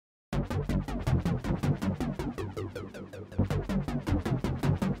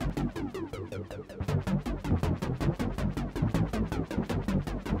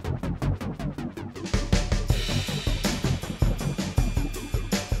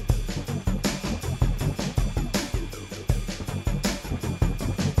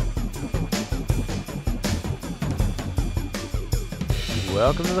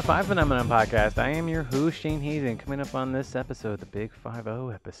Welcome to the Five Phenomenon Podcast. I am your host, Shane Hazen. Coming up on this episode, the Big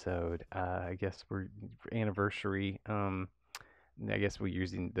 5-0 episode. I guess we're anniversary. I guess we're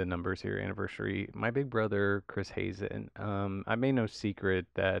using the numbers here. Anniversary. My big brother, Chris Hazen. I made no secret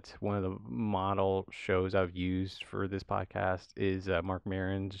that one of the model shows I've used for this podcast is Mark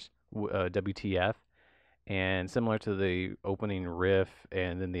Maron's WTF. And similar to the opening riff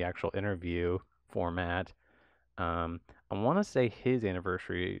and then the actual interview format, I want to say his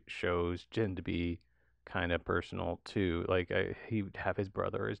anniversary shows tend to be kind of personal too. Like he would have his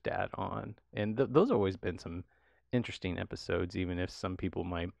brother or his dad on, and those have always been some interesting episodes, even if some people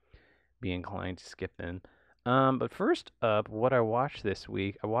might be inclined to skip them. But first up, what I watched this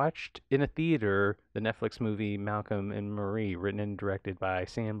week, I watched in a theater the Netflix movie Malcolm and Marie, written and directed by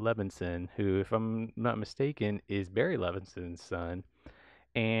Sam Levinson, who, if I'm not mistaken, is Barry Levinson's son.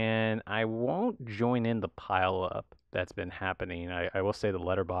 And I won't join in the pile up that's been happening. I will say the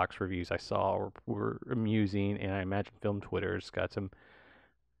letterbox reviews I saw were amusing, and I imagine Film Twitter's got some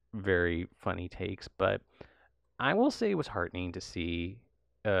very funny takes. But I will say it was heartening to see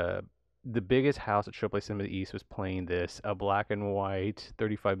the biggest house at Showplace Cinema of the East was playing this, a black and white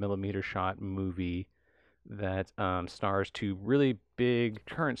 35mm shot movie that stars two really big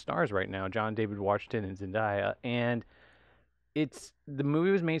current stars right now, John David Washington and Zendaya. And the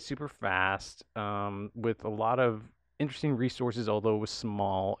movie was made super fast, with a lot of interesting resources, although it was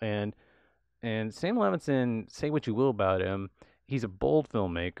small. And Sam Levinson, say what you will about him, he's a bold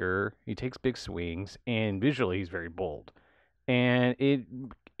filmmaker. He takes big swings, and visually he's very bold. And it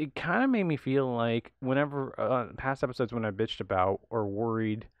kind of made me feel like whenever past episodes when I bitched about or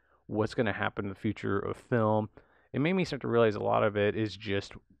worried what's going to happen in the future of film, it made me start to realize a lot of it is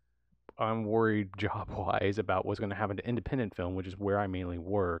just I'm worried job-wise about what's going to happen to independent film, which is where I mainly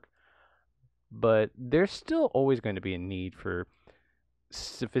work. But there's still always going to be a need for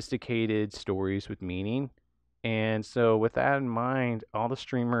sophisticated stories with meaning. And so with that in mind, all the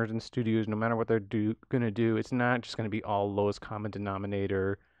streamers and studios, no matter what they're going to do, it's not just going to be all lowest common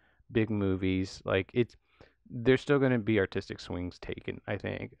denominator, big movies. Like there's still going to be artistic swings taken, I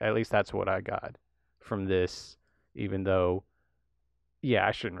think. At least that's what I got from this, even though, yeah,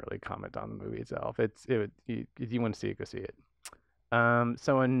 I shouldn't really comment on the movie itself. If you want to see it, go see it.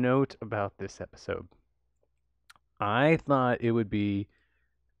 So a note about this episode. I thought it would be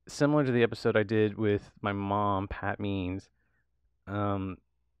similar to the episode I did with my mom, Pat Means.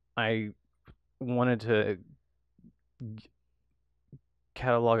 I wanted to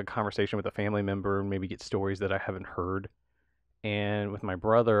catalog a conversation with a family member and maybe get stories that I haven't heard. And with my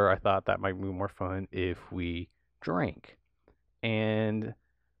brother, I thought that might be more fun if we drank. And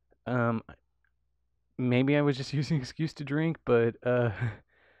maybe I was just using an excuse to drink, but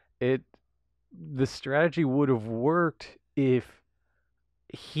the strategy would have worked if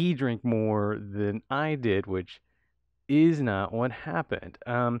he drank more than I did, which is not what happened.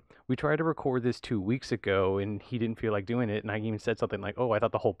 We tried to record this 2 weeks ago, and he didn't feel like doing it, and I even said something like, "Oh, I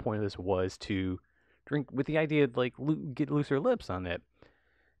thought the whole point of this was to drink with the idea of like get looser lips on it."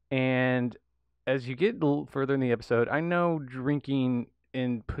 And as you get further in the episode, I know drinking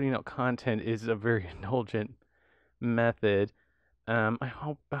and putting out content is a very indulgent method. I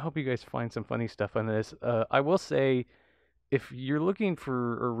hope you guys find some funny stuff on this. I will say, if you're looking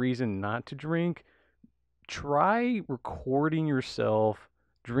for a reason not to drink, try recording yourself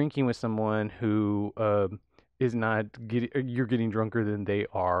drinking with someone who is not you're getting drunker than they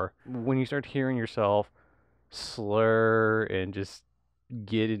are. When you start hearing yourself slur and just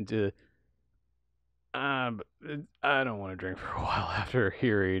get into I don't want to drink for a while after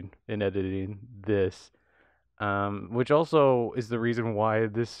hearing and editing this, which also is the reason why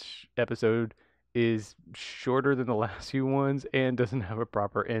this episode is shorter than the last few ones and doesn't have a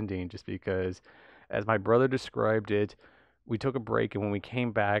proper ending, just because, as my brother described it, we took a break, and when we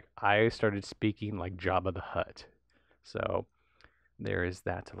came back, I started speaking like Jabba the Hutt. So there is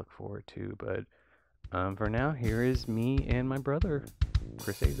that to look forward to. But for now, here is me and my brother,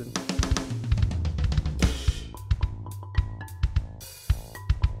 Chris Hazen.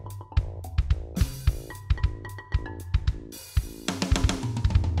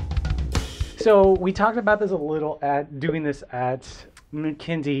 So we talked about this a little at doing this at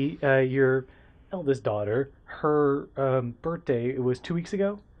Mackenzie, your eldest daughter. Her birthday, it was 2 weeks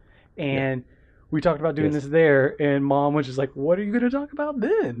ago, and we talked about doing this there, and Mom was just like, "What are you going to talk about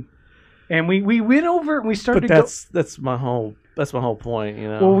then?" And we went over and we started. But that's my whole point, you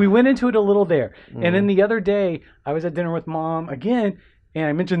know. Well, we went into it a little there, and then the other day I was at dinner with Mom again, and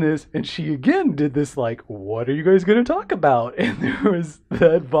I mentioned this, and she again did this like, "What are you guys going to talk about?" And there was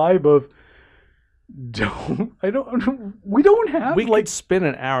that vibe of, we don't have. We could spend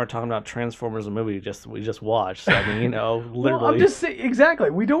an hour talking about Transformers, a movie we just watched. So, I mean, you know, literally. Well, I'm just saying, exactly.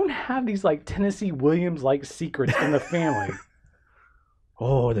 We don't have these like Tennessee Williams like secrets in the family.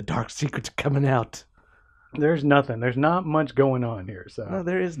 Oh, the dark secret's coming out. There's nothing. There's not much going on here. So no,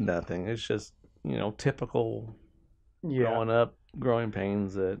 there is nothing. It's just, you know, typical growing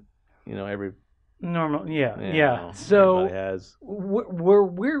pains that, you know, every normal. Yeah. So has.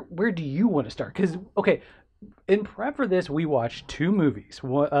 where do you want to start? Because okay, in prep for this, we watched 2 movies.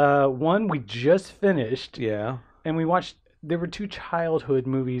 One we just finished. Yeah. And we watched. There were 2 childhood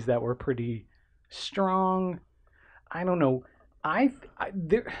movies that were pretty strong. I don't know. I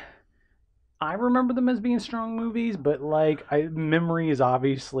remember them as being strong movies, but like memory is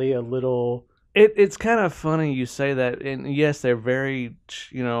obviously a little. It's kind of funny you say that, and yes, they're very,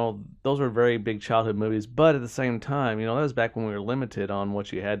 you know, those were very big childhood movies, but at the same time, you know, that was back when we were limited on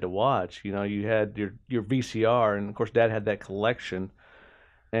what you had to watch. You know, you had your VCR, and of course, Dad had that collection,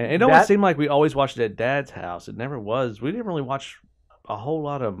 and it always seemed like we always watched it at Dad's house. It never was. We didn't really watch a whole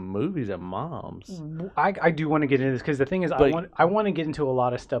lot of movies at Mom's. I do want to get into this because the thing is, I want to get into a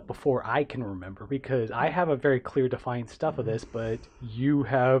lot of stuff before I can remember, because I have a very clear defined stuff of this, but you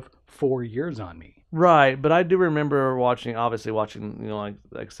have 4 years on me. Right, but I do remember watching, you know,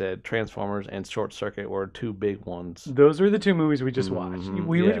 like I said, Transformers and Short Circuit were 2 big ones. Those were the 2 movies we just watched.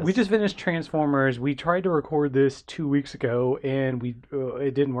 We just finished Transformers. We tried to record this 2 weeks ago, and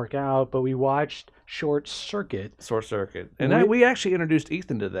it didn't work out. But we watched Short Circuit. And we actually introduced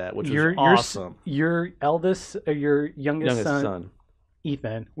Ethan to that, which was awesome. Your youngest son.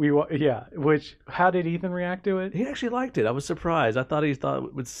 Ethan, how did Ethan react to it? He actually liked it. I was surprised. I thought it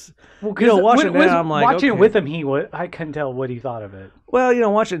was, watching it now, I'm like, watching it with him, I couldn't tell what he thought of it. Well, you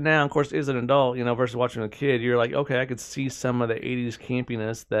know, watching it now, of course, as an adult, you know, versus watching a kid, you're like, okay, I could see some of the 80s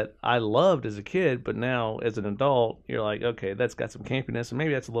campiness that I loved as a kid, but now as an adult, you're like, okay, that's got some campiness, and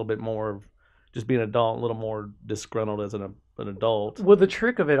maybe that's a little bit more of just being an adult, a little more disgruntled as an adult. Well, the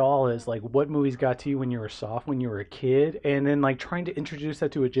trick of it all is like what movies got to you when you were soft, when you were a kid, and then like trying to introduce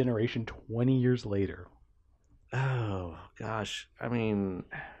that to a generation 20 years later. Oh gosh, I mean,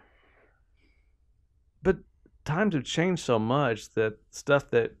 but times have changed so much that stuff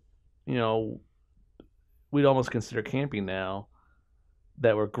that, you know, we'd almost consider campy now,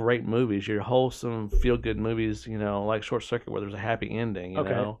 that were great movies, your wholesome feel good movies, you know, like Short Circuit, where there's a happy ending, you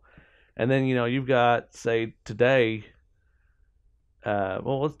know. And then, you know, you've got, say, today,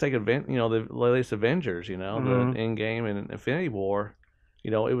 let's take the latest Avengers, you know, the Endgame and Infinity War.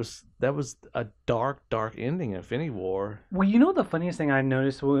 You know, that was a dark ending, Infinity War. Well, you know the funniest thing I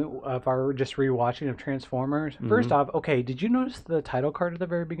noticed if I were just rewatching of Transformers? First off, okay, did you notice the title card at the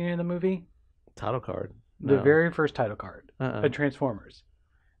very beginning of the movie? Title card? No. The very first title card of Transformers.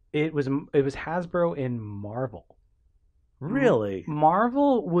 It was Hasbro and Marvel. Really?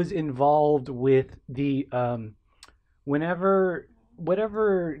 Marvel was involved with the whatever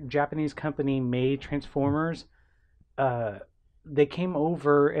Japanese company made Transformers, they came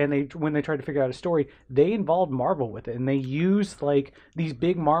over and when they tried to figure out a story, they involved Marvel with it, and they used like these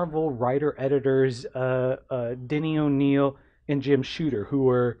big Marvel writer editors, Denny O'Neil and Jim Shooter, who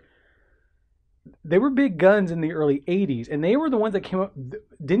were big guns in the early 80s, and they were the ones that came up.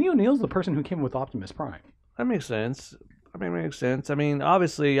 Denny O'Neil's the person who came up with Optimus Prime. That makes sense. It makes sense. I mean,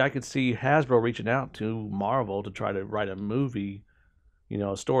 obviously, I could see Hasbro reaching out to Marvel to try to write a movie, you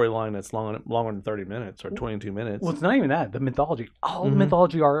know, a storyline that's longer than 30 minutes or 22 minutes. Well, it's not even that. The mythology, all the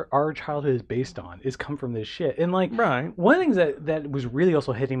mythology our childhood is based on is come from this shit. And like, right. One of the things that was really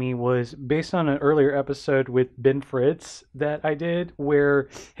also hitting me was based on an earlier episode with Ben Fritz that I did, where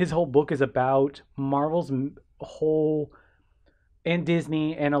his whole book is about Marvel's whole, and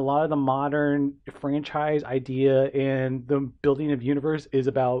Disney, and a lot of the modern franchise idea and the building of universe is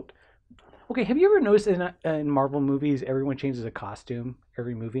about. Okay, have you ever noticed in Marvel movies everyone changes a costume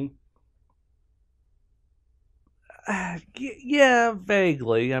every movie? Yeah,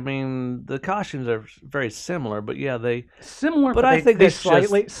 vaguely. I mean, the costumes are very similar, but yeah, similar. But I think they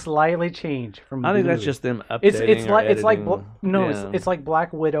slightly change from. I think that's just them updating. It's like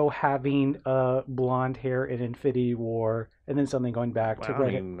Black Widow having blonde hair in Infinity War, and then suddenly going back to Well,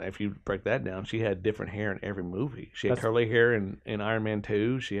 I mean, if you break that down, she had different hair in every movie. She had That's- curly hair in Iron Man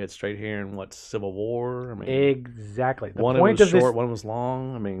 2. She had straight hair in Civil War. I mean, Exactly. The one point was of short, this, one was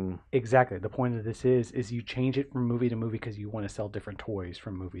long. I mean, exactly. The point of this is you change it from movie to movie because you want to sell different toys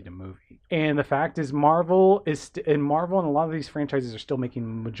from movie to movie. And the fact is, Marvel and a lot of these franchises are still making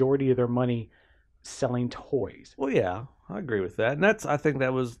the majority of their money selling toys. well, yeah, I agree with that. And I think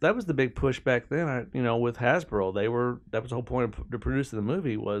that was the big push back then. With Hasbro, that was the whole point of producing the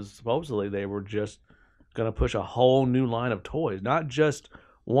movie was supposedly they were just going to push a whole new line of toys, not just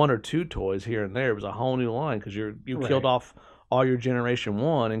one or two toys here and there. It was a whole new line because you killed Right. off all your Generation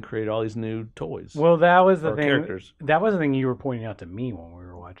 1 and created all these new toys Well, that was the or thing. characters. That was the thing you were pointing out to me when we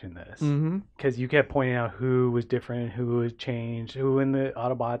were watching this, Mm-hmm. because you kept pointing out who was different, who was changed, who in the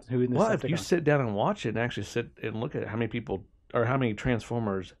Autobots, who in the Well, if you Decepticons. sit down and watch it and actually sit and look at how many people or how many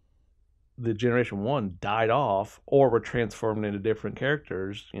Transformers the Generation 1 died off or were transformed into different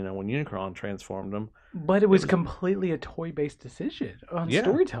characters, when Unicron transformed them. But it was completely a toy-based decision on Yeah.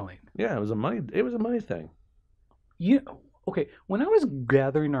 storytelling. Yeah, it was a money thing. Okay, when I was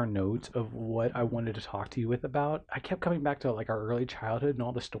gathering our notes of what I wanted to talk to you with about, I kept coming back to like our early childhood and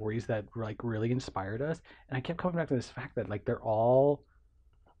all the stories that like really inspired us, and I kept coming back to this fact that like they're all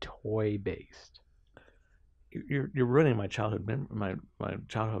toy-based. You're ruining my childhood my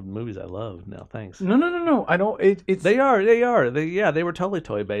childhood movies I love now. Thanks. No. I don't. It's They are. They were totally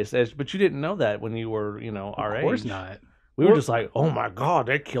toy based. But you didn't know that when you were our age. Of course not. We were just like, oh my god,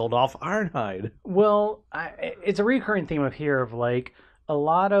 they killed off Ironhide. Well, it's a recurring theme of here of like a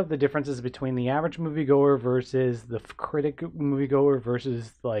lot of the differences between the average moviegoer versus the critic moviegoer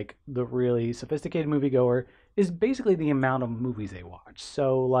versus like the really sophisticated moviegoer is basically the amount of movies they watch.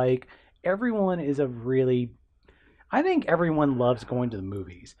 So like everyone is a really I think everyone loves going to the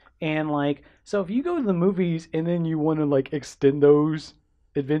movies. And like so if you go to the movies and then you want to like extend those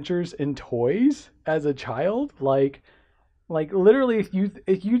adventures in toys as a child, like literally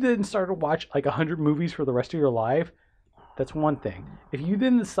if you then start to watch like 100 movies for the rest of your life, that's one thing. If you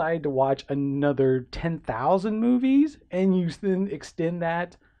then decide to watch another 10,000 movies and you then extend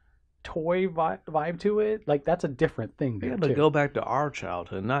that toy vibe to it, like that's a different thing there. Yeah, but too. go back to our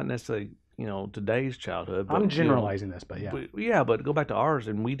childhood, not necessarily today's childhood. But, I'm generalizing this, but yeah. But go back to ours,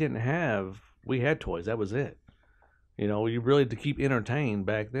 and we had toys. That was it. You really to keep entertained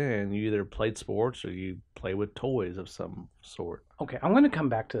back then. You either played sports or you play with toys of some sort. Okay, I'm going to come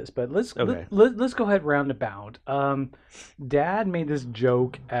back to this, but let's go ahead roundabout. Dad made this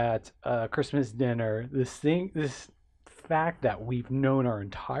joke at Christmas dinner. This fact that we've known our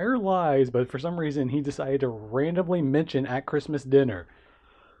entire lives, but for some reason he decided to randomly mention at Christmas dinner.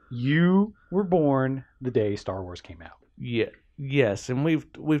 You were born the day Star Wars came out. Yeah. Yes, and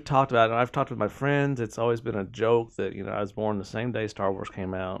we've talked about it. I've talked with my friends. It's always been a joke that I was born the same day Star Wars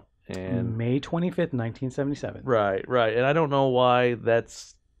came out, and May 25th, 1977. Right, and I don't know why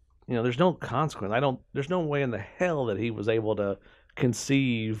that's there's no consequence. There's no way in the hell that he was able to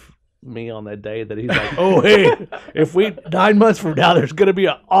conceive me on that day that he's like, oh hey, if we 9 months from now there's gonna be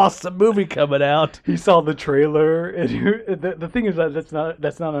an awesome movie coming out. He saw the trailer, and the thing is that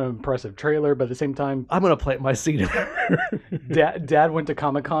that's not an impressive trailer, but at the same time, I'm gonna plant my seed in her. Dad went to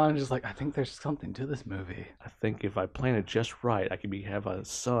Comic-Con and just like, I think there's something to this movie. I think if I plan it just right, I could have a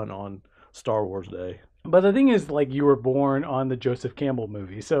son on Star Wars Day. But the thing is, like, you were born on the Joseph Campbell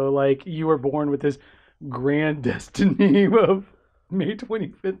movie, so like you were born with this grand destiny of May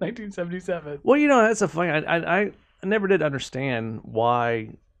 25th, 1977. Well, that's a funny. I never did understand why.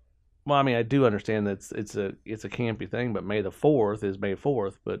 Well, I mean, I do understand that it's a campy thing, but May the 4th is May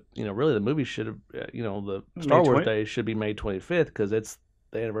 4th. But really, the movie should have, the Star Wars Day should be May 25th because it's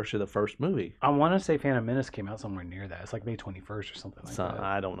the anniversary of the first movie. I want to say Phantom Menace came out somewhere near that. It's like May 21st or something like that.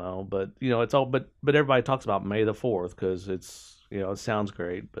 I don't know, but it's all. But everybody talks about May the 4th because it's it sounds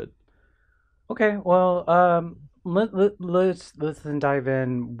great, but okay, well, let's then dive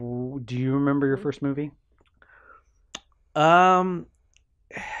in. Do you remember your first movie?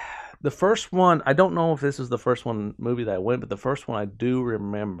 The first one, I don't know if this is the first movie that I went, but the first one I do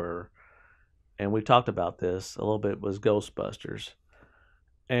remember, and we talked about this a little bit, was Ghostbusters,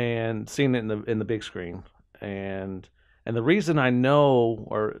 and seeing it in the big screen, and the reason I know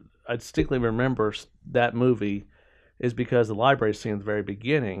or I distinctly remember that movie is because the library scene at the very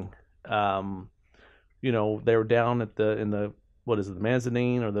beginning. They were down at the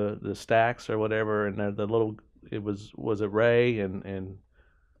mezzanine or the stacks or whatever, and the little it was it Ray and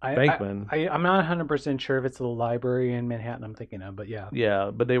Bankman. I'm not 100% sure if it's the library in Manhattan I'm thinking of, but yeah.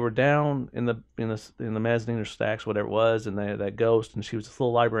 Yeah, but they were down in the mezzanine or stacks, whatever it was, and that ghost, and she was this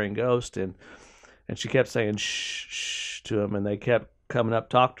little librarian ghost, and and she kept saying shh, shh to him, and they kept coming up,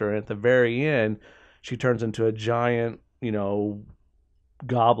 talk to her. And at the very end, she turns into a giant,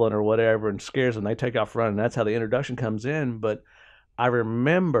 goblin or whatever, and scares them. They take off running. That's how the introduction comes in. But I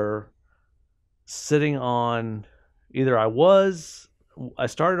remember sitting on either I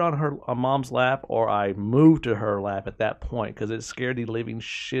started on mom's lap, or I moved to her lap at that point because it scared the living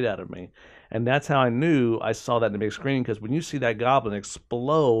shit out of me. And that's how I knew I saw that in the big screen, because when you see that goblin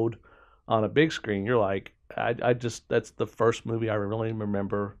explode on a big screen, you're like, that's the first movie I really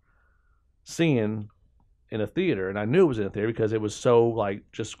remember seeing in a theater. And I knew it was in a theater because it was so, like,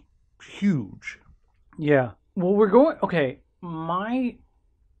 just huge. Yeah. Well, okay,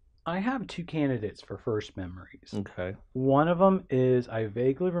 I have two candidates for first memories. Okay. One of them is I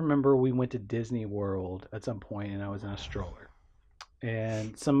vaguely remember we went to Disney World at some point and I was in a stroller.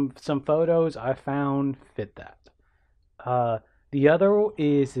 And some photos I found fit that. The other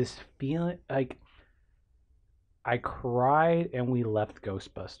is this feeling like I cried and we left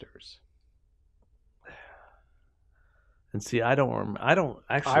Ghostbusters. And see, I don't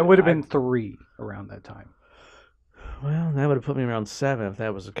actually. I would have been 3 around that time. Well, that would have put me around 7 if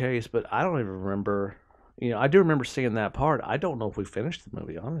that was the case. But I don't even remember. I do remember seeing that part. I don't know if we finished the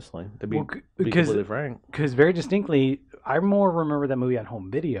movie, honestly. To be completely frank, because very distinctly, I more remember that movie on home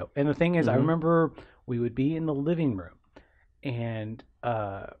video. And the thing is, I remember we would be in the living room, and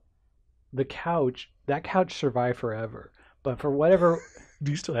that couch survived forever. But for whatever,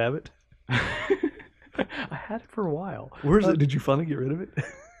 do you still have it? I had it for a while. Where's it? Did you finally get rid of it?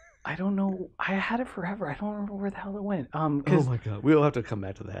 I don't know. I had it forever. I don't remember where the hell it went. Oh my god, we'll have to come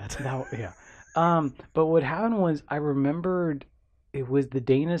back to that. Yeah. But what happened was I remembered it was the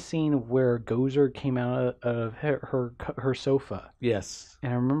Dana scene where Gozer came out of her sofa. Yes.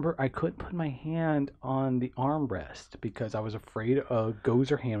 And I remember I couldn't put my hand on the armrest because I was afraid a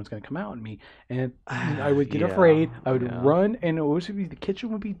Gozer hand was going to come out at me, and I would get afraid. I would run, and the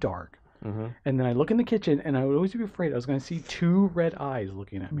kitchen would be dark. Mm-hmm. And then I look in the kitchen, and I would always be afraid I was going to see 2 red eyes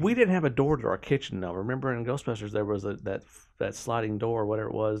looking at me. We didn't have a door to our kitchen, though. Remember in Ghostbusters there was that sliding door, whatever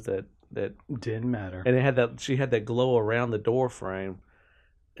it was that didn't matter. And it had she had that glow around the door frame,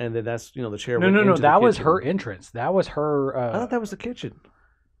 and then that's the chair. No. That was her entrance. That was her. I thought that was the kitchen.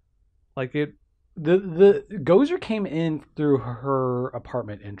 Like it. The Gozer came in through her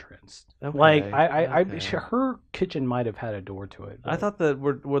apartment entrance. Okay. Like her kitchen might have had a door to it. But I thought that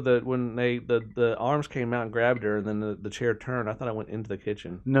when the arms came out and grabbed her, and then the chair turned. I thought I went into the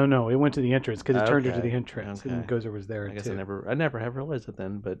kitchen. No, it went to the entrance because it turned into the entrance, and Gozer was there. I guess too. I never have realized it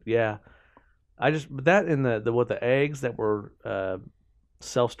then, but yeah, but that in the eggs that were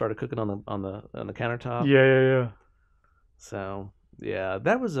self started cooking on the countertop. Yeah. So yeah,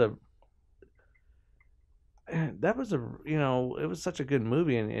 that was a it was such a good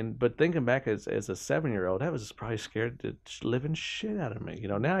movie, but thinking back as a 7-year-old, that was probably scared the living shit out of me.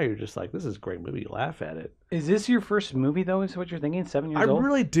 Now you're just like, this is a great movie, you laugh at it. Is this your first movie though? Is what you're thinking? 7 years old? I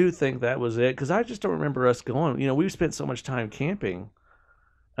really do think that was it, because I just don't remember us going. We've spent so much time camping.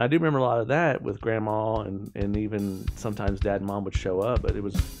 I do remember a lot of that with Grandma, and even sometimes Dad and Mom would show up, but it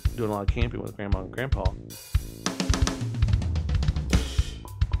was doing a lot of camping with Grandma and Grandpa.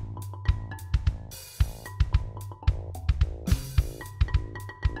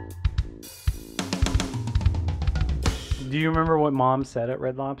 Do you remember what Mom said at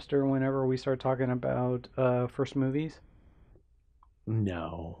Red Lobster whenever we started talking about first movies?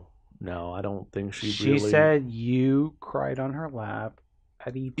 No, I don't think she really... She said you cried on her lap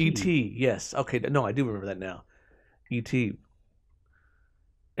at E.T. E.T., yes. Okay, no, I do remember that now. E.T.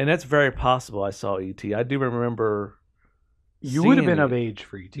 And that's very possible I saw E.T. I do remember... You would have been of age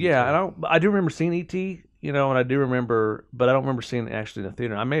for E.T. Yeah, I do remember seeing E.T., and I do remember... But I don't remember seeing it actually in the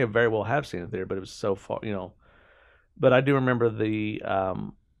theater. I may have very well have seen it in the theater, but it was so far, But I do remember the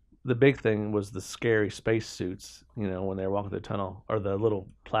big thing was the scary space suits, when they were walking the tunnel, or the little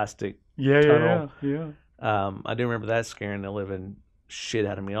plastic tunnel. Yeah. I do remember that scaring the living shit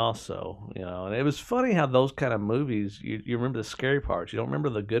out of me also, And it was funny how those kind of movies, you remember the scary parts. You don't remember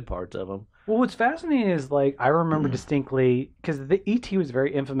the good parts of them. Well, what's fascinating is, I remember distinctly, because the E.T. was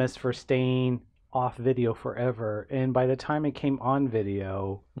very infamous for staying off video forever, and by the time it came on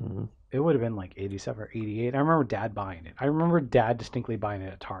video... Mm-hmm. It would have been like 87 or 88. I remember Dad buying it. I remember Dad distinctly buying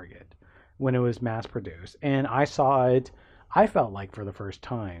it at Target when it was mass produced. And I saw it, I felt like for the first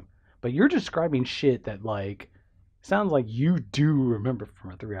time. But you're describing shit that sounds like you do remember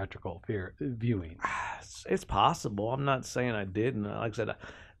from a theatrical viewing. It's possible. I'm not saying I didn't. Like I said,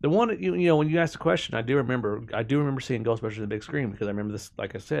 the one, when you asked the question, I do remember seeing Ghostbusters on the big screen, because I remember this,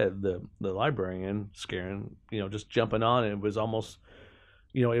 like I said, the librarian scaring, just jumping on it. It was almost...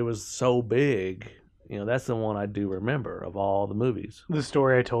 it was so big that's the one I do remember of all the movies. The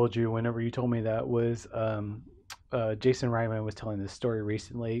story I told you whenever you told me that was Jason Reitman was telling this story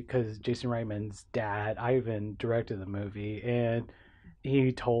recently because Jason Reitman's dad, Ivan, directed the movie, and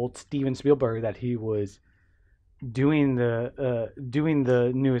he told Steven Spielberg that he was doing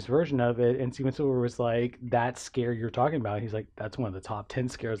the newest version of it, and Steven Spielberg was like, "That scare you're talking about," he's like, "That's one of the top 10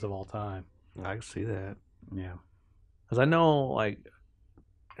 scares of all time." I can see that. Yeah. Because I know, like,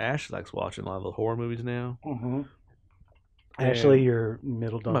 Ash likes watching a lot of the horror movies now. Mm-hmm. Ashley, your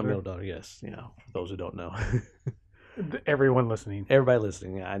middle daughter. My middle daughter, yes. For those who don't know. Everyone listening. Everybody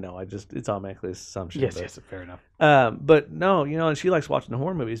listening, yeah, I know. It's automatically an assumption. Yes, fair enough. But no, and she likes watching the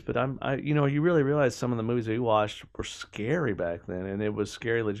horror movies. But you really realize some of the movies we watched were scary back then, and it was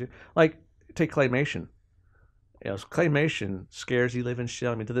scary legit. Like, take Claymation. Claymation scares the living shit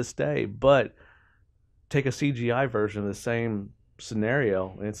out of me to this day. But take a CGI version of the same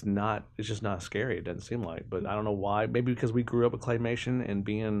scenario, and it's just not scary. It doesn't seem like. But I don't know why. Maybe because we grew up with Claymation and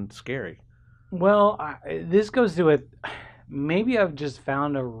being scary. Well, this goes to it. Maybe I've just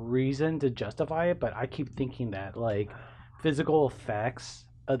found a reason to justify it, but I keep thinking that like physical effects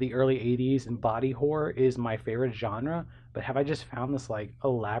of the early '80s and body horror is my favorite genre. But have I just found this like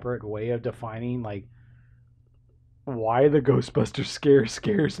elaborate way of defining like why the Ghostbuster scare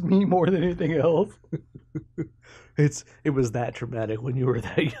scares me more than anything else? It was that traumatic when you were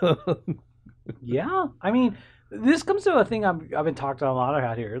that young. Yeah, I mean, this comes to a thing I've been talking a lot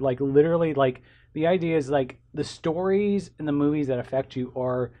about here. Like literally, like the idea is like the stories and the movies that affect you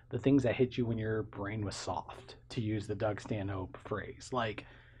are the things that hit you when your brain was soft, to use the Doug Stanhope phrase. Like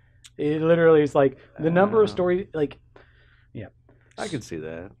it literally is like the number of stories. Like, yeah, I can see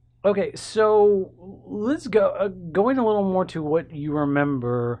that. Okay, so let's go going a little more to what you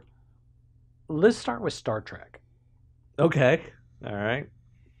remember. Let's start with Star Trek. Okay, all right.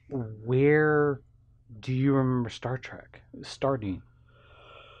 Where do you remember Star Trek starting?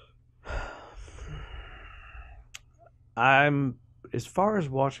 As far as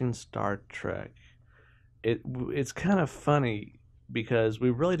watching Star Trek, it's kind of funny because we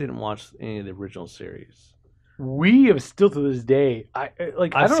really didn't watch any of the original series. We have still to this day.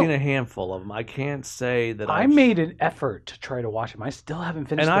 I've seen a handful of them. I can't say that I made an effort to try to watch them. I still haven't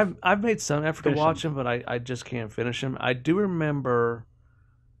finished. And I've made some effort to watch them, but I just can't finish them. I do remember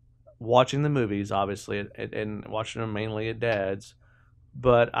watching the movies, obviously, and watching them mainly at Dad's.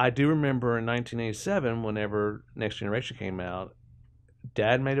 But I do remember in 1987, whenever Next Generation came out,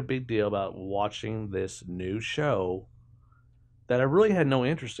 Dad made a big deal about watching this new show that I really had no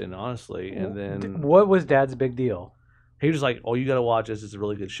interest in, honestly. And then what was Dad's big deal? He was like, "Oh, you got to watch this. It's a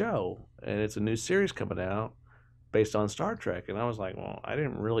really good show, and it's a new series coming out based on Star Trek." And I was like, "Well, I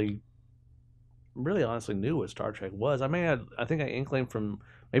didn't really honestly knew what Star Trek was. I mean, I think I inkling from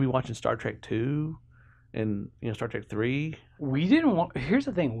maybe watching Star Trek 2 and Star Trek 3. Here's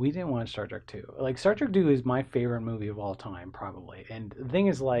the thing: we didn't watch Star Trek 2. Like Star Trek 2 is my favorite movie of all time, probably. And the thing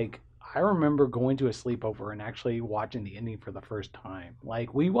is, like, I remember going to a sleepover and actually watching the ending for the first time.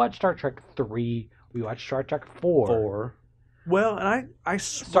 Like, we watched Star Trek 3, we watched Star Trek 4. Well, and I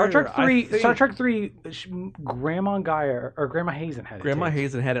swear, Star Trek 3, Grandma Geyer or Grandma Hazen had it. Grandma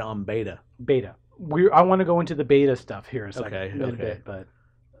Hazen had it on beta. I want to go into the beta stuff here in a bit, but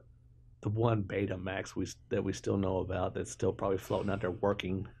the one Betamax that we still know about that's still probably floating out there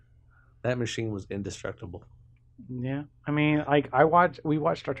working, that machine was indestructible. Yeah, I mean, like we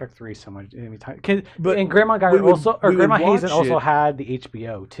watched Star Trek 3 so much every time. And Grandma Grandma Hazen also had the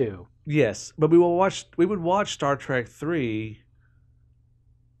HBO too. Yes, but we would watch Star Trek 3,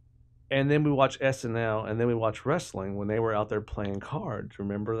 and then we watch SNL, and then we watch wrestling when they were out there playing cards.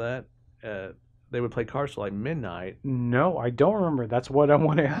 Remember that? They would play cards till like midnight. No, I don't remember. That's what I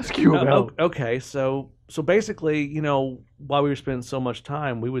want to ask you about. Okay, so basically, while we were spending so much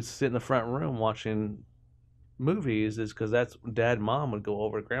time, we would sit in the front room watching movies, is because that's Dad and Mom would go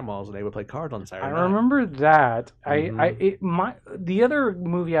over to Grandma's and they would play cards on Saturday night. I remember that. The other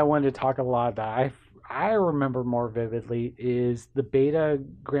movie I wanted to talk a lot about, I remember more vividly, is the beta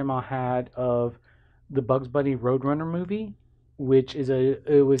Grandma had of the Bugs Bunny Roadrunner movie, which is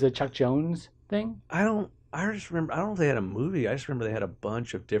it was a Chuck Jones thing. I don't know if they had a movie. I just remember they had a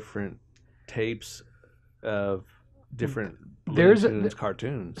bunch of different tapes of different Looney Tunes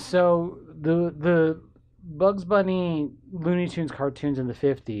cartoons. So the Bugs Bunny Looney Tunes cartoons in the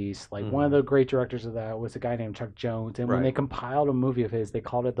 50s, like one of the great directors of that was a guy named Chuck Jones, and when they compiled a movie of his, they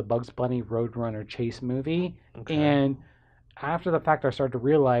called it the Bugs Bunny Roadrunner Chase movie. Okay. And after the fact, I started to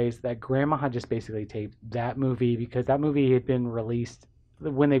realize that Grandma had just basically taped that movie because that movie had been released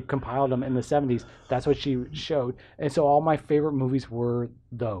when they compiled them in the 70s. That's what she showed, and so all my favorite movies were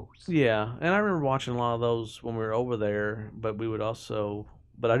those. Yeah, and I remember watching a lot of those when we were over there. But we would also,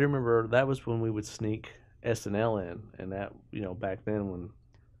 but I do remember that was when we would sneak SNL in, and that back then when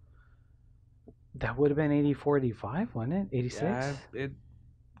That would have been 84, 85, wasn't it? 86.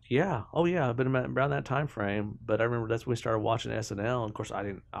 yeah, oh yeah, I've been around that time frame. But I remember that's when we started watching SNL, and of course I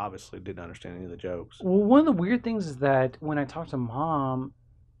didn't understand any of the jokes. Well, one of the weird things is that when I talked to Mom,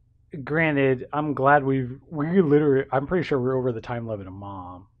 granted, I'm glad we literally, I'm pretty sure we're over the time limit of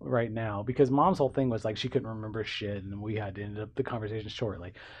Mom right now, because Mom's whole thing was like she couldn't remember shit, and we had to end up the conversation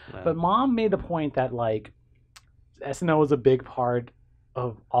shortly. But Mom made the point that like SNL was a big part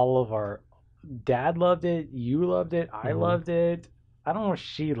of all of our. Dad loved it, you loved it, I loved it. I don't know if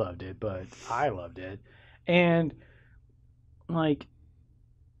she loved it, but I loved it. And like,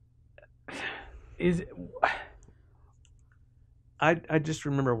 I just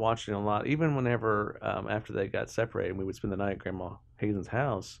remember watching a lot, even whenever after they got separated, we would spend the night at Grandma Hazen's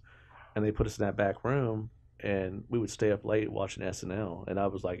house, and they put us in that back room, and we would stay up late watching SNL. And I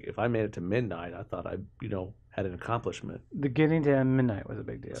was like, if I made it to midnight, I thought I had an accomplishment. The getting to midnight was a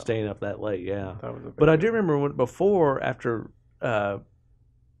big deal. Staying up that late, yeah. That was a big But I deal. do remember after.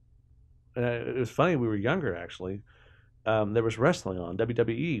 It was funny. We were younger actually. There was wrestling on.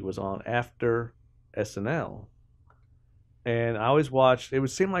 WWE was on after SNL. And I always watched. It would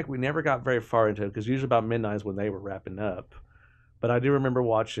seem like we never got very far into it because usually about midnight is when they were wrapping up. But I do remember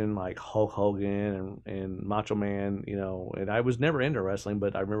watching like Hulk Hogan and Macho Man, and I was never into wrestling,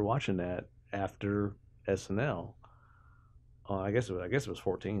 but I remember watching that after SNL. I guess it was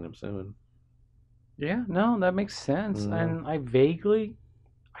 14. I'm assuming. Yeah, no, that makes sense. Mhm. And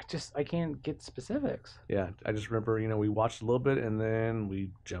I can't get specifics. Yeah, I just remember, we watched a little bit and then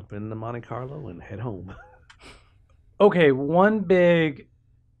we jump into Monte Carlo and head home. Okay, one big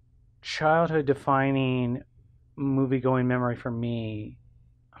childhood defining movie going memory for me.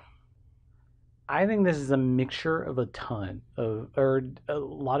 I think this is a mixture of a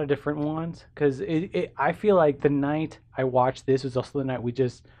lot of different ones, because I feel like the night I watched this was also the night we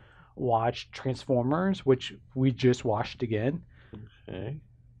just watched Transformers, which we just watched again. Okay.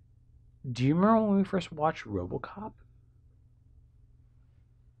 Do you remember when we first watched RoboCop?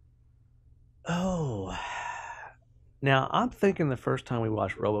 Oh. Now, I'm thinking the first time we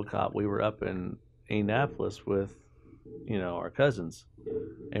watched RoboCop, we were up in Indianapolis with, our cousins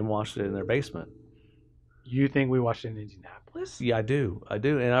and watched it in their basement. You think we watched it in Indianapolis? Yeah, I do. And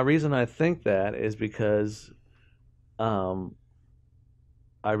the reason I think that is because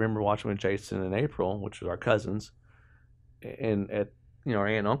I remember watching with Jason and April, which was our cousins, and at our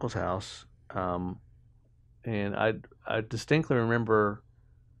aunt and uncle's house. And I distinctly remember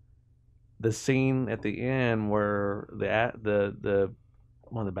the scene at the end where the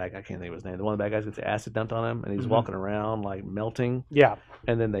one of the bad, I can't think of his name. The one of the bad guys gets the acid dumped on him, and he's walking around like melting. Yeah.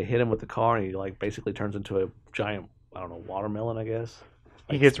 And then they hit him with the car, and he like basically turns into a giant, I don't know, watermelon, I guess.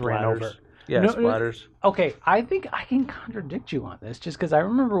 He gets ran over. Yeah, splatters. Okay, I think I can contradict you on this, just because I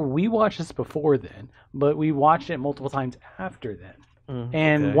remember we watched this before then, but we watched it multiple times after then,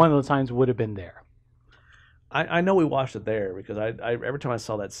 and one of the times would have been there. I know we watched it there because I every time I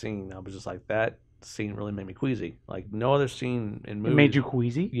saw that scene, I was just like, that scene really made me queasy. Like no other scene in movies. It made you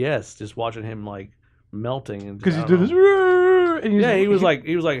queasy? Yes, just watching him like melting and because he did this. And he was like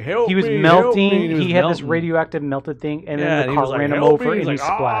help he was me, melting. Help me. He had this radioactive melted thing, and then the car ran him over, and he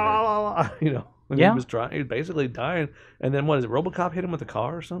splattered. And he was trying. He was basically dying. And then what is it? RoboCop hit him with a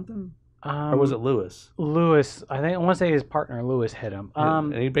car or something, or was it Lewis? Lewis, I want to say his partner Lewis hit him.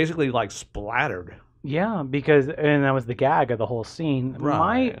 And he basically like splattered. Yeah, and that was the gag of the whole scene.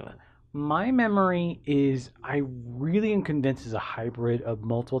 Right. My memory is I really am convinced it's a hybrid of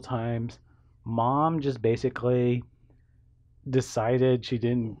multiple times. Mom just basically decided she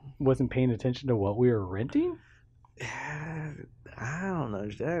wasn't paying attention to what we were renting. I don't know.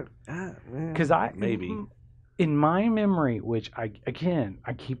 Because maybe in my memory, which I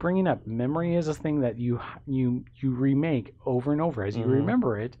keep bringing up, memory is a thing that you remake over and over as you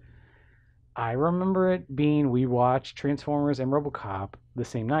remember it. I remember it being we watched Transformers and RoboCop the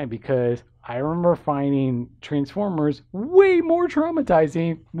same night because I remember finding Transformers way more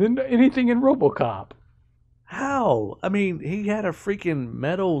traumatizing than anything in RoboCop. How? I mean, he had a freaking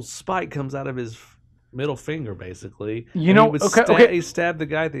metal spike comes out of his middle finger, basically. He stabbed the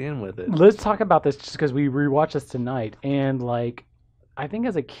guy at the end with it. Let's talk about this just because we rewatched this tonight, and like, I think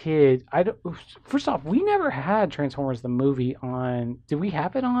as a kid, first off, we never had Transformers the movie on. Did we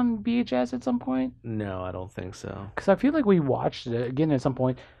have it on VHS at some point? No, I don't think so. Because I feel like we watched it again at some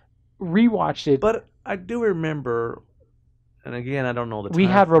point, rewatched it. But I do remember, and again, I don't know the We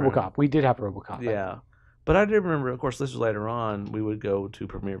time had frame. RoboCop. We did have RoboCop. Yeah. But I did remember, of course, this was later on, we would go to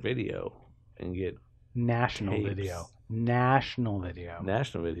Premiere Video and get National tapes. Video. National Video.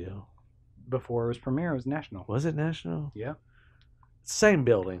 National Video. Before it was Premiere, it was National. Was it National? Yeah. Same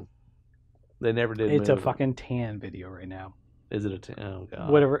building. They never did It's move. a fucking tan video right now. Is it a oh god.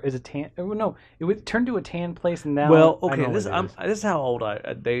 Whatever is a tan? Oh, no, it would turn to a tan place and now. Well, I don't okay, know this what it is. this is how old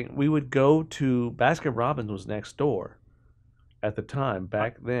we would go to Baskin Robbins was next door at the time.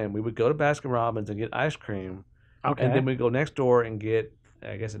 Back then, we would go to Baskin Robbins and get ice cream, Okay. and then we'd go next door and get,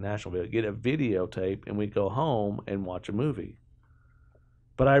 I guess, a National Video, get a videotape, and we'd go home and watch a movie.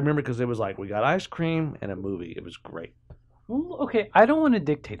 But I remember because it was like we got ice cream and a movie. It was great. Well, okay, I don't want to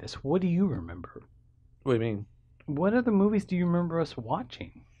dictate this. What do you remember? What do you mean? What other movies do you remember us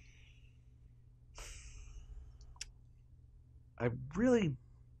watching? I really,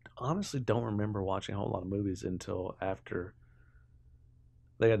 honestly don't remember watching a whole lot of movies until after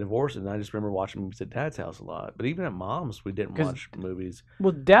they got divorced, and I just remember watching movies at Dad's house a lot. But even at Mom's, we didn't 'Cause- watch movies.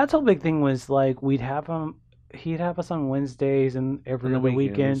 Well, Dad's whole big thing was like we'd have him. He'd have us on Wednesdays and every on the other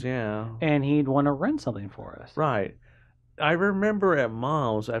weekends, weekend, yeah. and he'd want to rent something for us. Right. I remember at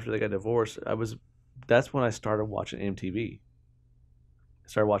Mom's after they got divorced, that's when I started watching MTV. I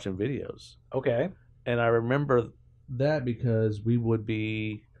started watching videos. Okay. And I remember that because they would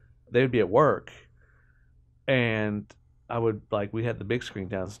be at work, and I would, like, we had the big screen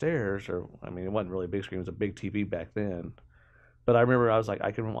downstairs, or I mean, it wasn't really a big screen, it was a big TV back then. But I remember I was like, I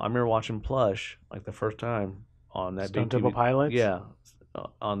remember watching Plush like the first time on that Stone big Temple TV. Pilots. Yeah,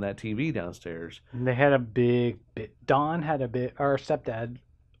 on that TV downstairs. And they had a big. Don had a bit. Our stepdad,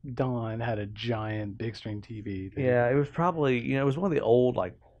 Don, had a giant big screen TV. that- Yeah, it was probably, it was one of the old,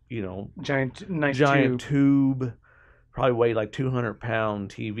 like, Giant, nice giant tube. tube, probably weighed like 200-pound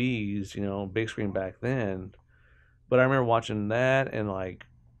TVs, big screen back then. But I remember watching that, and like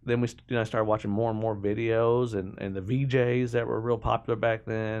then I started watching more and more videos and the VJs that were real popular back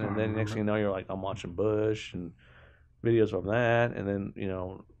then. And then next thing you know, you're like, I'm watching Bush and videos from that, and then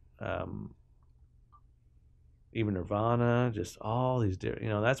even Nirvana, just all these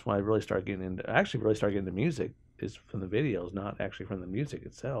different. That's when I really started getting into music. Is from the videos, not actually from the music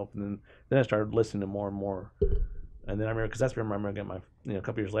itself. And then I started listening to more and more. And then I remember, because I remember getting my, a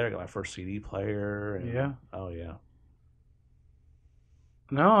couple years later, I got my first CD player. And, Yeah. Oh yeah.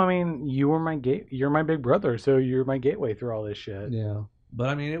 No, I mean you're my big brother, so you're my gateway through all this shit. Yeah. But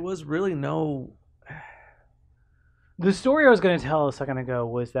I mean, it was really no. The story I was going to tell a second ago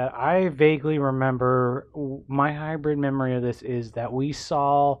was that I vaguely remember my hybrid memory of this is that we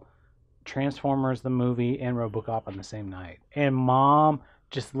saw Transformers the movie and RoboCop on the same night, and Mom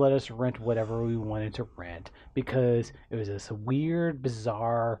just let us rent whatever we wanted to rent because it was this weird,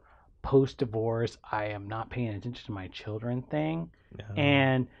 bizarre post-divorce I am not paying attention to my children thing. Yeah.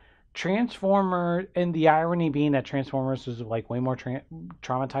 And Transformers, and the irony being that Transformers was like way more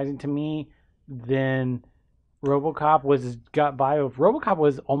traumatizing to me than RoboCop was. RoboCop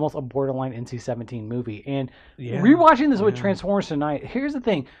was almost a borderline NC-17 movie. And rewatching this with Transformers tonight, here's the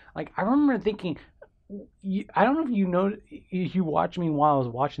thing: like I remember thinking, I don't know if you watched me while I was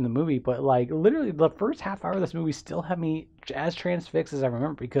watching the movie, but like literally the first half hour of this movie still had me as transfixed as I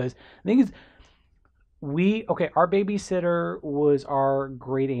remember, because the thing is, our babysitter was our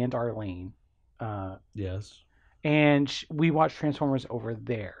great aunt Arlene. Yes. And we watched Transformers over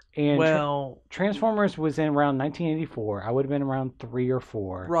there. And Transformers was in around 1984. I would have been around 3 or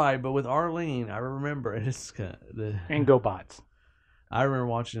 4. Right, but with Arlene, I remember and GoBots. I remember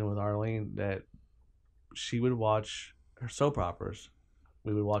watching it with Arlene that she would watch her soap operas.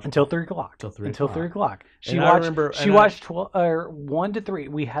 We would watch until 3 o'clock. Until 3 o'clock. She watched. watched 1 to 3.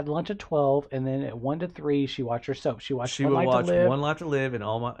 We had lunch at 12, and then at 1 to 3, she watched her soap. She would watch One Life to Live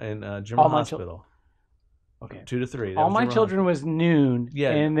and General Hospital. Okay. 2 to 3. All My Children was noon. Yeah.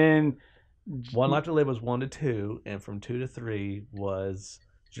 And then One Life to Live was 1 to 2, and from 2 to 3 was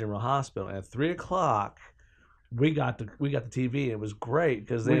General Hospital. And at 3 o'clock, we got the TV. And it was great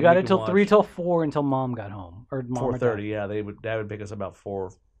because we got it till 3 till 4 until Mom got home, or Mom 4:30. Yeah, Dad would pick us up about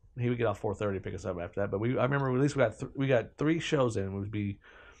 4. He would get off 4:30, pick us up after that. But I remember at least we got 3 shows in. It would be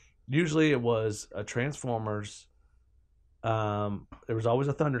usually it was a Transformers. There was always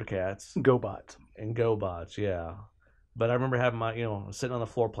a Thundercats, GoBots, yeah. But I remember having my, sitting on the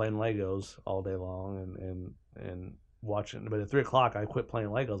floor playing Legos all day long and watching. But at 3 o'clock, I quit playing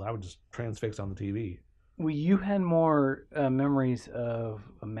Legos. I would just transfix on the TV. Well, you had more memories of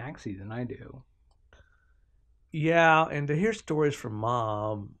Maxie than I do. Yeah, and to hear stories from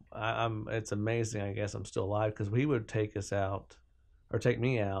Mom, it's amazing. I guess I'm still alive because he would take us out, or take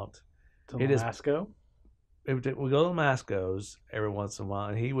me out. To Alaska? we go to Masco's every once in a while,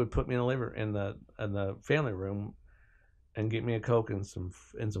 and he would put me in the family room and get me a Coke and some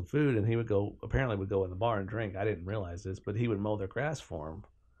food, and he would go in the bar and drink. I didn't realize this, but he would mow their grass for him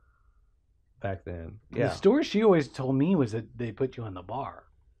back then. Yeah. The story she always told me was that they put you in the bar.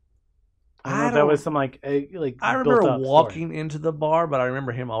 I don't know if that don't- was some like I remember built-up walking story. into the bar, but I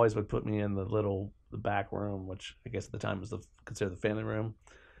remember him always would put me in the back room, which I guess at the time was considered the family room.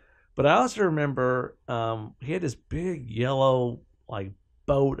 But I also remember he had this big yellow like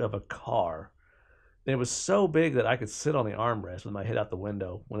boat of a car. And it was so big that I could sit on the armrest with my head out the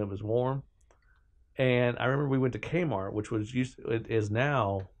window when it was warm. And I remember we went to Kmart, which it is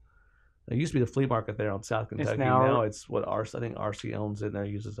now. It used to be the flea market there on South Kentucky. Now it's what I think RC owns it and they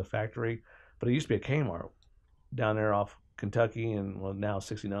use it as a factory. But it used to be a Kmart down there off Kentucky and now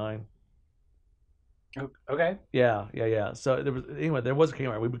 69. Okay. Yeah. So there was a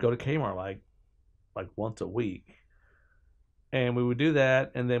Kmart. We would go to Kmart like once a week. And we would do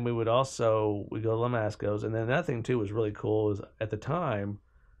that, and then we go to Lamasco's. And then another thing too was really cool is at the time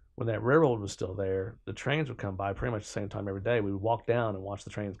when that railroad was still there, the trains would come by pretty much the same time every day. We would walk down and watch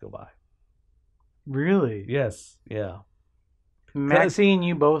the trains go by. Really? Yes, yeah. Maxie and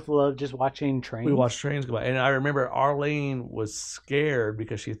you both love just watching trains. We watched trains go by, and I remember Arlene was scared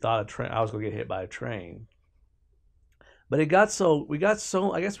because she thought I was going to get hit by a train. But we got so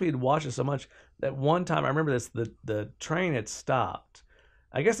I guess we had watched it so much that one time I remember the train had stopped.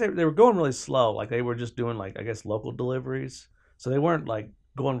 I guess they were going really slow, like they were just doing like I guess local deliveries, so they weren't like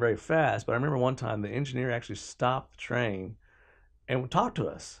going very fast. But I remember one time the engineer actually stopped the train and would talk to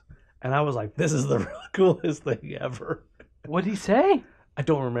us, and I was like, "This is the really coolest thing ever." What did he say? I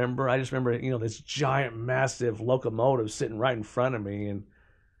don't remember. I just remember this giant, massive locomotive sitting right in front of me, and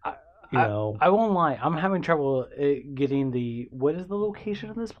I won't lie. I'm having trouble getting what is the location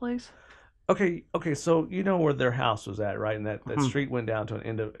of this place? Okay. So you know where their house was at, right? And that street went down to an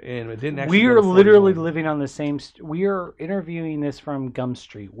end. It didn't actually. We are literally living on the same. We are interviewing this from Gum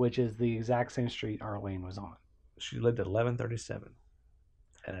Street, which is the exact same street Arlene was on. She lived at 1137,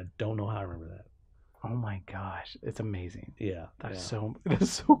 and I don't know how I remember that. Oh my gosh, it's amazing. Yeah, that's so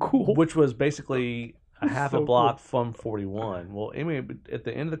cool. Which was basically a half a block from 41. Well, anyway, at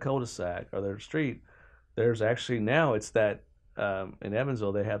the end of the cul-de-sac or their street, there's actually now it's that in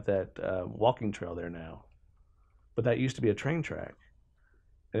Evansville they have that walking trail there now, but that used to be a train track,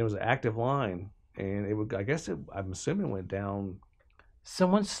 and it was an active line, and I'm assuming it went down.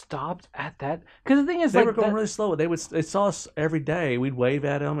 Someone stopped at that because the thing is they were going really slow. They saw us every day. We'd wave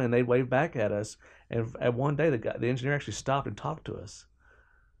at them, and they'd wave back at us. And at one day, the engineer actually stopped and talked to us.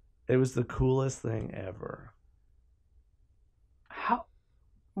 It was the coolest thing ever. How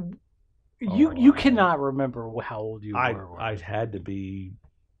you cannot remember how old you were? I had to be,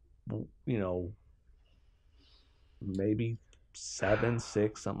 maybe 7,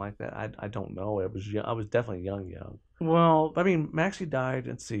 6, something like that. I don't know. I was definitely young. Well, I mean, Maxie died.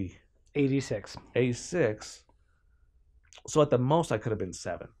 Let's see, 86. 86. So at the most, I could have been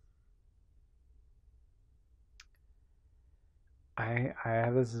 7. I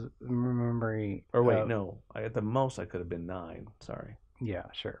have this memory. Or wait, no. At the most, I could have been 9. Sorry. Yeah,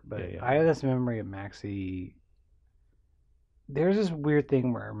 sure. But Yeah. I have this memory of Maxie. There's this weird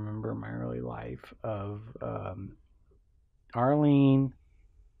thing where I remember my early life of Arlene,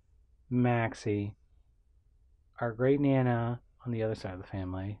 Maxie, our great Nana on the other side of the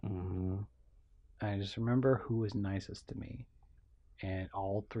family. Mm-hmm. I just remember who was nicest to me. And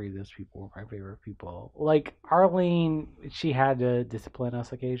all 3 of those people were my favorite people. Like Arlene, she had to discipline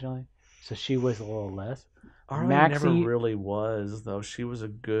us occasionally, so she was a little less. Arlene never really was, though. She was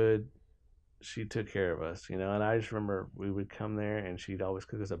she took care of us, And I just remember we would come there, and she'd always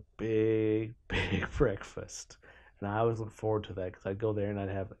cook us a big, big breakfast. And I always look forward to that because I'd go there and I'd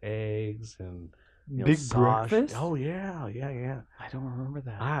have eggs and big sausage. Breakfast. Oh yeah. I don't remember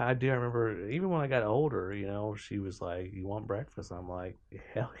that. I do. I remember even when I got older, she was like, "You want breakfast?" I'm like,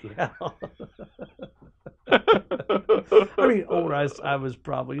 "Hell yeah!" I mean, older. I was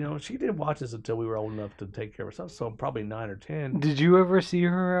probably, she didn't watch us until we were old enough to take care of ourselves. So probably 9 or 10. Did you ever see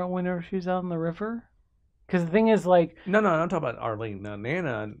her whenever she was out on the river? Because the thing is, like, no, I'm talking about Arlene. Now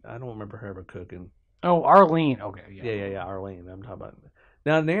Nana, I don't remember her ever cooking. Oh, Arlene. Okay, yeah, Arlene. I'm talking about.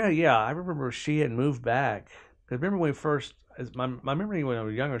 Now, Nana, I remember she had moved back. Because remember when we first, my memory when I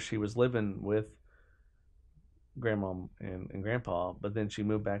was younger, she was living with Grandma and Grandpa, but then she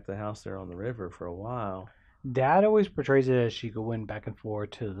moved back to the house there on the river for a while. Dad always portrays it as she went back and forth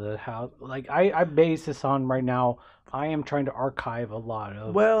to the house. Like, I base this on right now, I am trying to archive a lot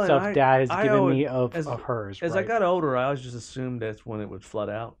of stuff Dad has given me of hers. As I got older, I always just assumed that's when it would flood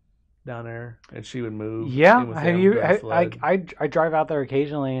out. down there, and she would move. Yeah, in with have them you? during the flood. I drive out there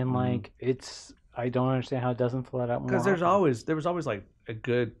occasionally, and Mhm. like I don't understand how it doesn't flood out more. Because there often. was always like a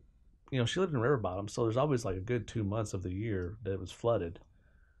good, she lived in River Bottom, so there's always like a good 2 months of the year that it was flooded.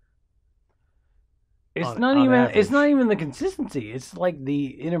 It's on not even. It's average. not even the consistency. It's like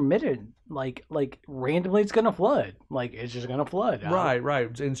the intermittent. Like randomly, it's gonna flood. Like it's just gonna flood. Right.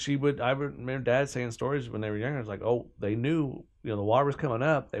 And I would remember Dad saying stories when they were younger. It's like, oh, they knew, the water was coming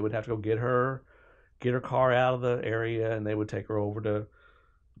up. They would have to go get her car out of the area, and they would take her over to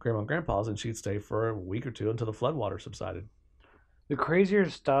Grandma and Grandpa's, and she'd stay for a week or two until the floodwater subsided. The crazier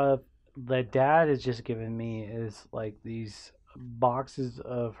stuff that Dad has just given me is like these boxes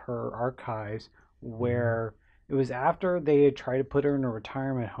of her archives where it was after they had tried to put her in a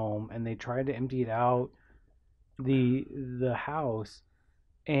retirement home and they tried to empty it out the house,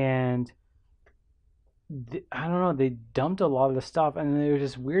 and I don't know, they dumped a lot of the stuff, and there was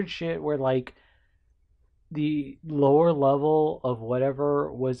this weird shit where like the lower level of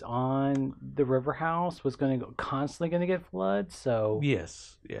whatever was on the river house was going to go constantly going to get flooded, so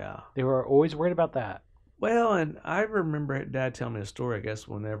Yes, yeah. they were always worried about that. Well, and I remember Dad telling me a story, I guess,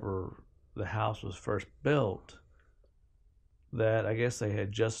 whenever the house was first built, that I guess they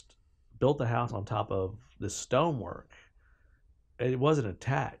had just built the house on top of this stonework. It wasn't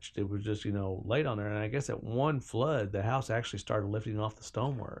attached. It was just, laid on there. And I guess at one flood, the house actually started lifting off the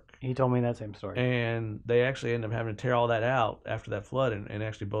stonework. He told me that same story. And they actually ended up having to tear all that out after that flood and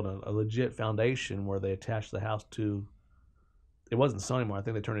actually build a legit foundation where they attached the house to. It wasn't stone anymore. I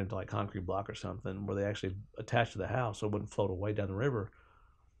think they turned it into like concrete block or something where they actually attached to the house so it wouldn't float away down the river.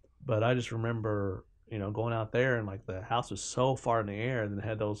 But I just remember, going out there and like the house was so far in the air, and then it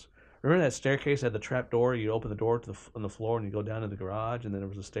had those. Remember that staircase had the trap door? You open the door on the floor and you go down to the garage, and then there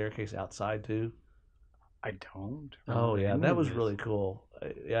was a staircase outside too. I don't. Oh yeah, that was this. really cool.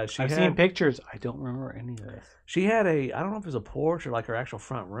 Yeah, I've seen pictures. I don't remember any of this. She had I don't know if it was a porch or like her actual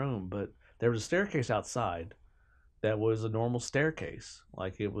front room, but there was a staircase outside that was a normal staircase.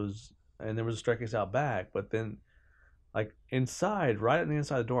 Like it was, and there was a staircase out back, but then like inside, right on the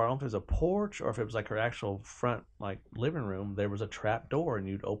inside of the door, I don't know if it was a porch or if it was like her actual front like living room, there was a trap door, and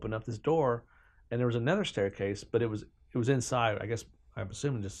you'd open up this door and there was another staircase, but it was inside, I guess. I'm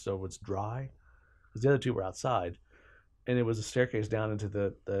assuming just so it's dry, because the other two were outside, and it was a staircase down into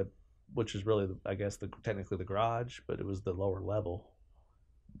the which is really, I guess, technically the garage, but it was the lower level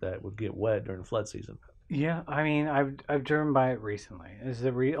that would get wet during flood season. Yeah, I mean, I've driven by it recently. It's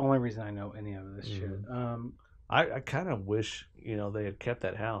the only reason I know any of this shit. I kind of wish, they had kept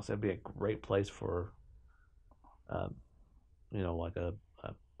that house. That'd be a great place for, like a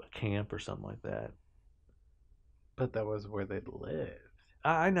camp or something like that. But that was where they lived.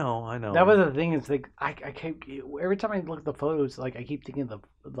 I know. That was the thing. It's like I keep every time I look at the photos, like I keep thinking of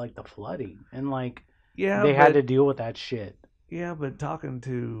the flooding, and like they had to deal with that shit. Yeah, but talking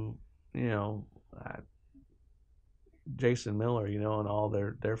to Jason Miller, and all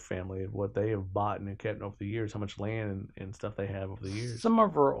their family and what they have bought and kept over the years, how much land and stuff they have over the years. Some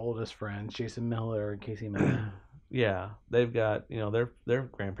of our oldest friends, Jason Miller and Casey Miller. Yeah, they've got, their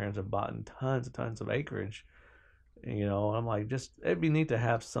grandparents have bought tons and tons of acreage. And I'm like, just it'd be neat to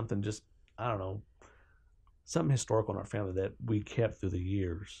have something, just I don't know, something historical in our family that we kept through the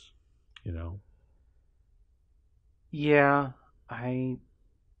years. Yeah, And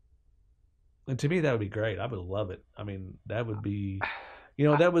to me, that would be great. I would love it. I mean, that would be,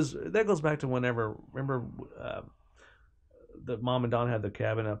 that goes back to whenever, remember, the mom and Don had the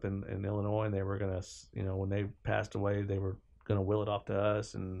cabin up in Illinois, and they were gonna, when they passed away, they were gonna will it off to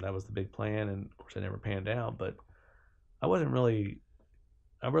us, and that was the big plan. And of course, it never panned out. But I really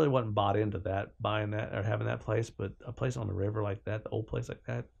wasn't bought into that, buying that or having that place. But a place on the river like that, the old place like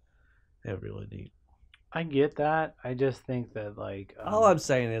that, that'd be really neat. I get that. I just think that like all I'm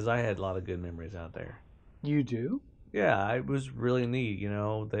saying is I had a lot of good memories out there. You do? Yeah, it was really neat.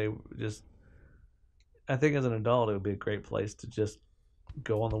 They just, I think as an adult, it would be a great place to just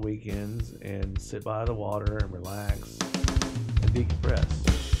go on the weekends and sit by the water and relax and decompress.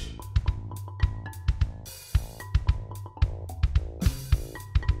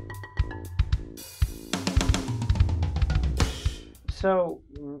 So,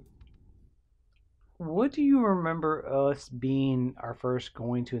 what do you remember us being our first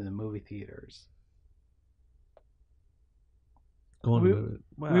going to in the movie theaters? We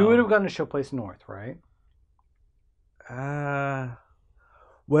would have gone to Showplace North, right?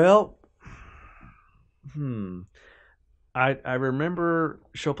 Well, I remember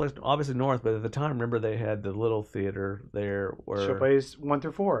Showplace, obviously North, but at the time, remember they had the little theater there where Showplace 1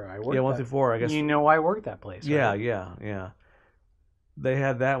 through 4. I worked. Yeah, 1 through 4. I guess. I worked that place. Right? Yeah. they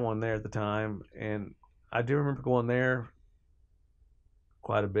had that one there at the time, and I do remember going there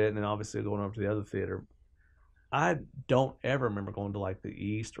quite a bit, and then obviously going over to the other theater. I don't ever remember going to like the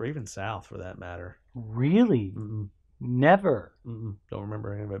east or even south for that matter. Really? Mm-mm. Never. Don't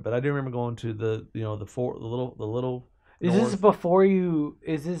remember any of it, but I do remember going to the the little. Is north. this before you?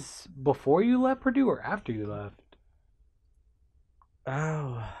 Is this before you left Purdue or after you left?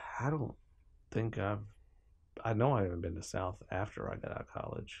 Oh, I don't think I know I haven't been to South after I got out of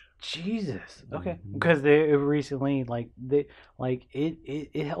college. Jesus. Okay. Mhm. Because they recently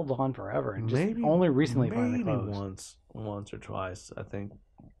it held on forever and just only recently finally maybe closed. once or twice. I think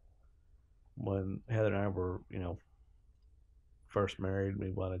when Heather and I were, first married,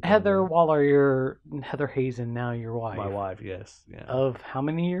 we wanted to go Heather there. Waller, your Heather Hazen, now your wife. My wife, yes, yeah, Of how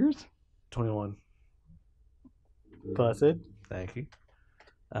many years? 21. Blessed. Thank you.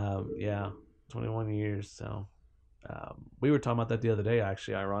 Yeah, 21 years. So we were talking about that the other day,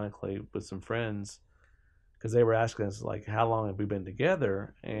 actually, ironically, with some friends, because they were asking us like, how long have we been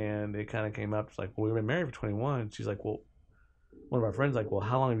together? And it kind of came up. It's like, well, we've been married for 21. She's like, well, one of our friends like, well,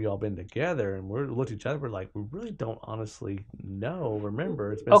 how long have you all been together? And we looked at each other, we're like, we really don't honestly know.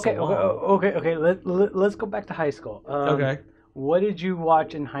 Remember, it's been Okay. so long. Okay. Let's go back to high school. Okay. What did you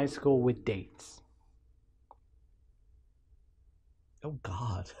watch in high school with dates? Oh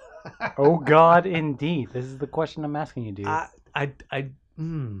God. Oh God, indeed. This is the question I'm asking you, dude. I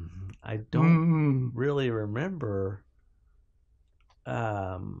don't really remember.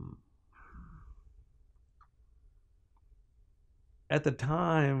 At the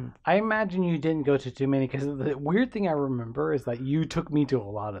time, I imagine you didn't go to too many because the weird thing I remember is that you took me to a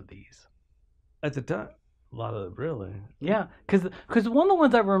lot of these. at the time, a lot of really. Yeah, because one of the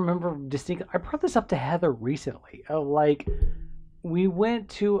ones I remember distinctly, I brought this up to Heather recently. Like, we went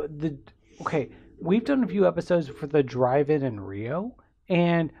to we've done a few episodes for the drive-in in Rio,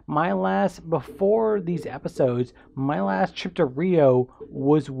 and before these episodes, my last trip to Rio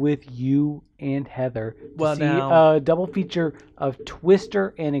was with you and Heather to see a double feature of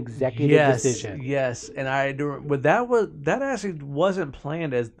Twister and Executive Decision. Yes, and I do. But that actually wasn't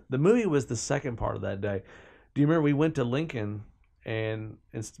planned as the movie was the second part of that day. Do you remember we went to Lincoln and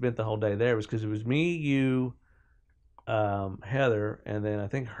spent the whole day there? It was because it was me, you, Heather, and then I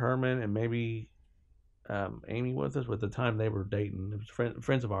think Herman and maybe Amy with us. At the time they were dating. It was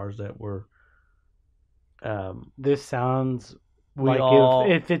friends of ours that were. This sounds We like all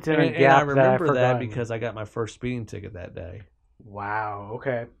it fits in a and I gap that I remember that forgot. because I got my first speeding ticket that day. Wow.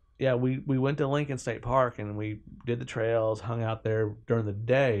 Okay. Yeah, we went to Lincoln State Park and we did the trails, hung out there during the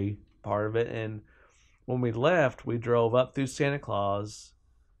day part of it, and when we left, we drove up through Santa Claus,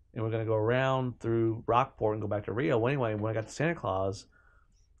 and we're gonna go around through Rockport and go back to Rio. Well, anyway, when I got to Santa Claus,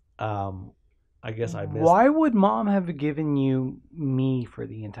 I guess I missed. Why would Mom have given you me for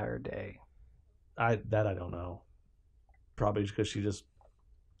the entire day? I don't know. Probably because she just.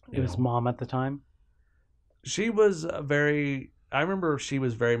 It was Mom at the time. She was very. I remember she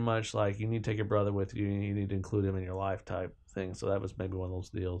was very much like, you need to take your brother with you. You need to include him in your life type thing. So that was maybe one of those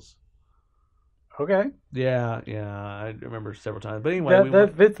deals. Okay. Yeah. I remember several times. But anyway,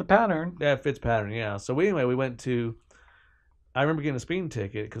 that fits the pattern. Yeah, it fits pattern. Yeah. So anyway, we went to. I remember getting a speeding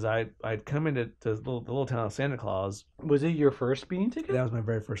ticket because I'd come into the little town of Santa Claus. Was it your first speeding ticket? That was my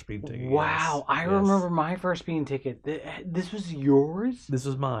very first speeding ticket. Wow, yes. I remember my first speeding ticket. This was yours? This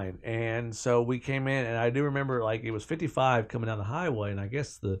was mine. And so we came in, and I do remember like it was 55 coming down the highway, and I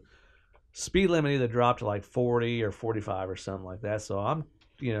guess the speed limit either dropped to like 40 or 45 or something like that. So I'm,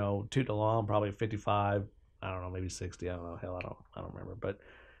 tooting along probably 55. I don't know, maybe 60. I don't know. Hell, I don't remember. But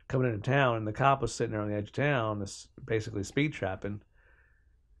coming into town, and the cop was sitting there on the edge of town, this basically speed trapping.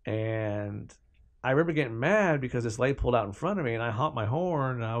 And I remember getting mad because this lady pulled out in front of me, and I honked my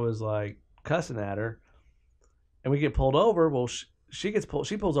horn, and I was like cussing at her. And we get pulled over. Well, she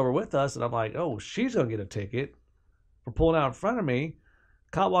pulls over with us, and I'm like, oh, she's gonna get a ticket for pulling out in front of me.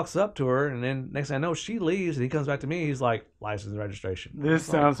 Cop walks up to her, and then next thing I know, she leaves, and he comes back to me. He's like, license and registration. This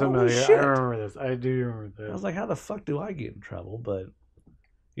sounds familiar. I remember this. I do remember this. I was like, how the fuck do I get in trouble? But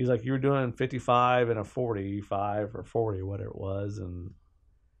he's like, you were doing 55 and a 45 or 40, whatever it was. And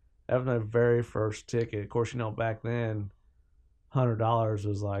that was my very first ticket. Of course, back then, $100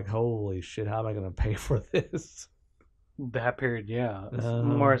 was like, holy shit, how am I going to pay for this? That period, yeah.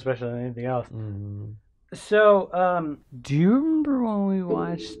 More especially than anything else. Mm-hmm. So, do you remember when we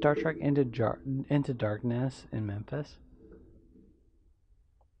watched Star Trek Into Darkness in Memphis?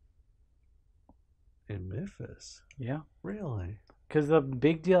 In Memphis? Yeah. Really? Because the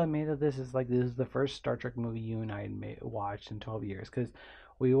big deal I made of this is like, this is the first Star Trek movie you and I had watched in 12 years. Because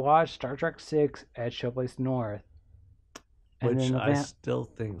we watched Star Trek 6 at Showplace North. And Which then I still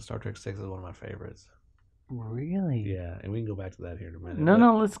think Star Trek 6 is one of my favorites. Really? Yeah, and we can go back to that here in a minute.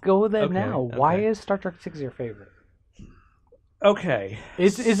 No, let's go with that Okay, now. Why okay. is Star Trek 6 your favorite? Okay.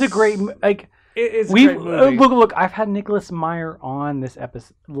 It's a great like It's a we've great movie. look. I've had Nicholas Meyer on this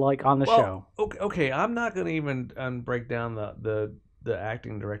episode, like on the show. Okay. I'm not going to even break down the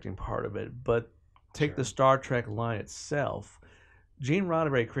acting directing part of it, but take the Star Trek line itself. Gene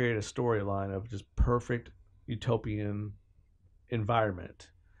Roddenberry created a storyline of just perfect utopian environment.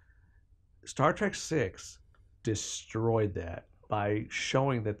 Star Trek 6 destroyed that by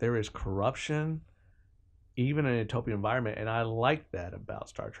showing that there is corruption even in a utopian environment, and I like that about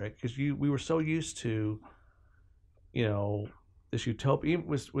Star Trek because we were so used to, this utopia. Even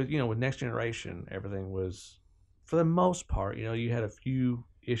with with Next Generation, everything was, for the most part, you had a few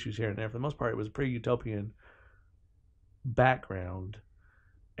issues here and there. For the most part, it was a pretty utopian background,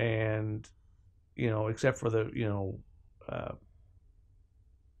 and except for the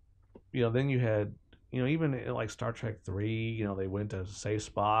then you had even in like Star Trek 3, they went to save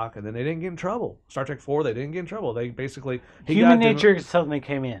Spock and then they didn't get in trouble. Star Trek 4, they didn't get in trouble. They basically human nature suddenly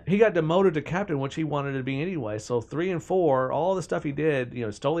came in. He got demoted to captain, which he wanted to be anyway. So 3 and 4, all the stuff he did,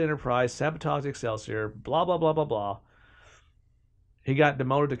 stole the Enterprise, sabotaged Excelsior, blah blah blah blah blah. He got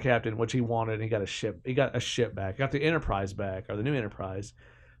demoted to captain, which he wanted. And he got a ship. He got a ship back. He got the Enterprise back, or the new Enterprise.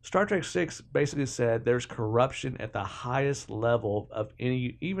 Star Trek 6 basically said there's corruption at the highest level of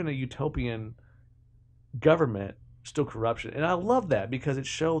even a utopian government, still corruption. And I love that because it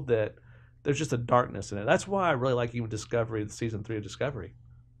showed that there's just a darkness in it. That's why I really like even Discovery, season 3 of Discovery.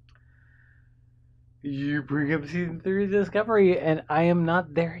 You bring up season 3 of Discovery, and I am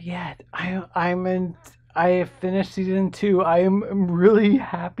not there yet. I have finished season 2. I'm really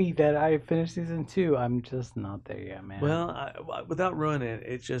happy that I finished season 2. I'm just not there yet, man. Well, without ruining it,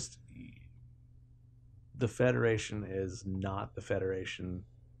 it's just the Federation is not the Federation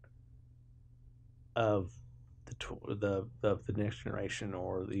of the Next Generation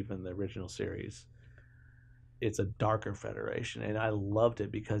or even the original series. It's a darker Federation, and I loved it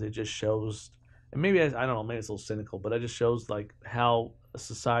because it just shows, and maybe I don't know, maybe it's a little cynical, but it just shows like how a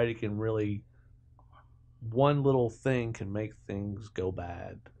society can really, one little thing can make things go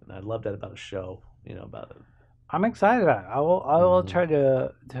bad, and I love that about a show. About it. I'm excited about it. I will try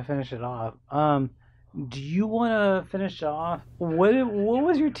to finish it off. Do you want to finish off? What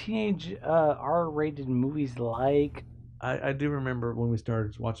was your teenage R-rated movies like? I do remember when we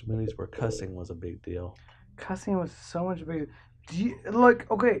started watching movies where cussing was a big deal. Cussing was so much bigger.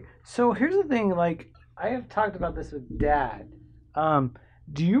 Okay, so here's the thing. Like, I have talked about this with Dad.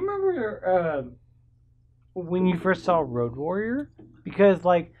 Do you remember when you first saw Road Warrior? Because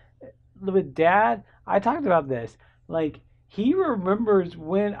like with Dad, I talked about this. Like, he remembers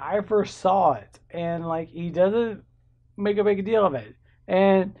when I first saw it, and like he doesn't make a big deal of it.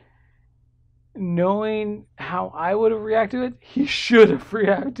 And knowing how I would have reacted to it, he should have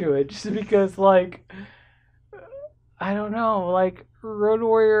reacted to it, just because like I don't know, like Road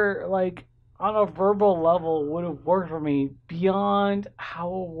Warrior, like on a verbal level would have worked for me beyond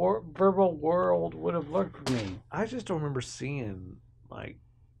how a verbal world would have worked for me. I just don't remember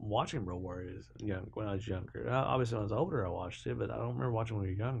watching Road Warriors when I was younger. Obviously, when I was older, I watched it, but I don't remember watching when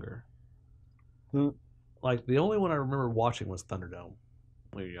we were younger. Like, the only one I remember watching was Thunderdome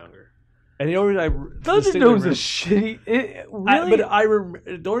when we were younger. And the only reason Thunderdome's a shitty. the only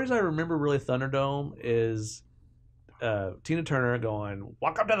reason I remember really Thunderdome is Tina Turner going,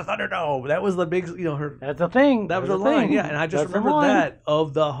 "Welcome to the Thunderdome." That was the big, her. That's the thing. That was the line, yeah. And I just remember that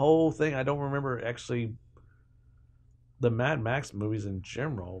of the whole thing. I don't remember actually the Mad Max movies in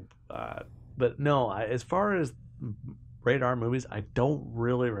general, but no. As far as radar movies, I don't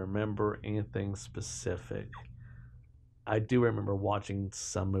really remember anything specific. I do remember watching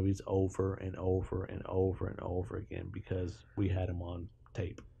some movies over and over and over and over again because we had them on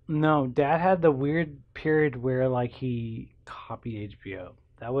tape. No, Dad had the weird period where like he copied HBO.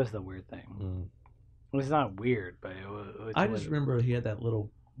 That was the weird thing. It was not weird, but it was. I just remember he had that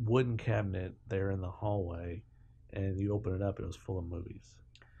little wooden cabinet there in the hallway, and you open it up, and it was full of movies.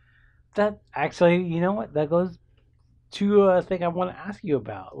 That actually, you know what? That goes to a thing I want to ask you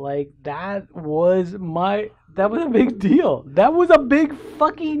about. Like that was a big deal. That was a big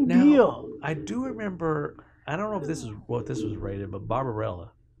fucking deal. I do remember. I don't know if this is what this was rated, but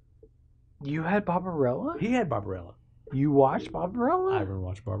Barbarella. You had Barbarella? He had Barbarella. You watched Barbarella? I remember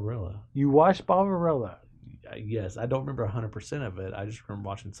watching Barbarella. You watched Barbarella? Yes, I don't remember 100% of it. I just remember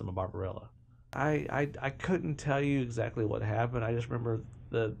watching some of Barbarella. I couldn't tell you exactly what happened. I just remember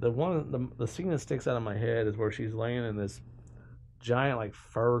the scene that sticks out of my head is where she's laying in this giant like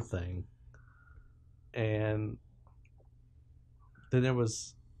fur thing, and then there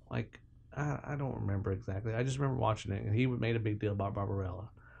was like I don't remember exactly. I just remember watching it, and he made a big deal about Barbarella,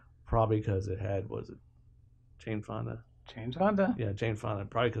 probably because it had was it Jane Fonda? James Fonda. Yeah, Jane Fonda.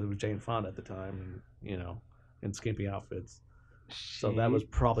 Probably because it was Jane Fonda at the time, and in skimpy outfits. So that was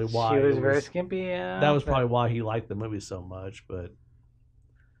probably why she was it very skimpy. That was probably why he liked the movie so much.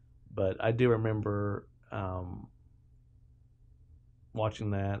 But I do remember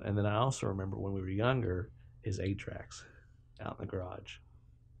watching that, and then I also remember when we were younger, his 8-tracks out in the garage.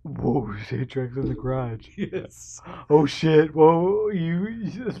 Whoa, eight tracks in the garage. Yes. Oh shit! Whoa,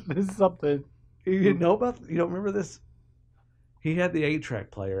 this is something. You don't remember this? He had the 8-track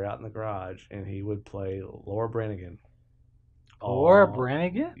player out in the garage, and he would play Laura Branigan. Laura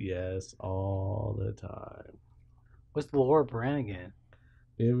Branigan? Yes, all the time. What's Laura Branigan?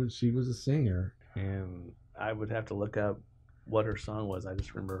 She was a singer, and I would have to look up what her song was. I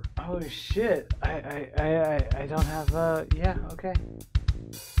just remember. Oh shit! I don't have. Yeah. Okay.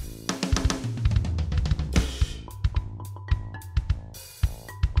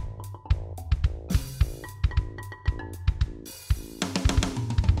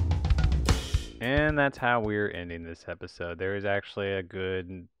 And that's how we're ending this episode. There is actually a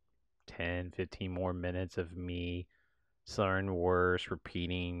good 10, 15 more minutes of me slurring words,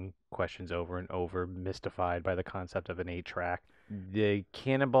 repeating questions over and over, mystified by the concept of an 8-track. The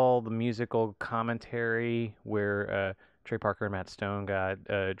Cannonball, the musical commentary, where Trey Parker and Matt Stone got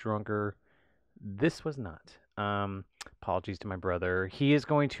drunker. This was not. Apologies to my brother. He is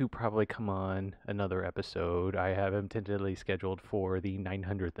going to probably come on another episode. I have him tentatively scheduled for the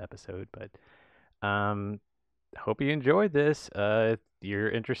 900th episode, but hope you enjoyed this. If you're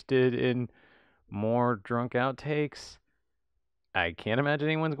interested in more drunk outtakes, I can't imagine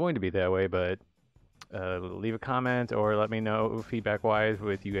anyone's going to be that way, but leave a comment or let me know feedback-wise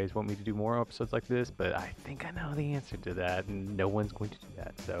if you guys want me to do more episodes like this, but I think I know the answer to that, and no one's going to do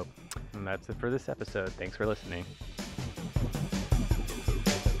that. So that's it for this episode. Thanks for listening.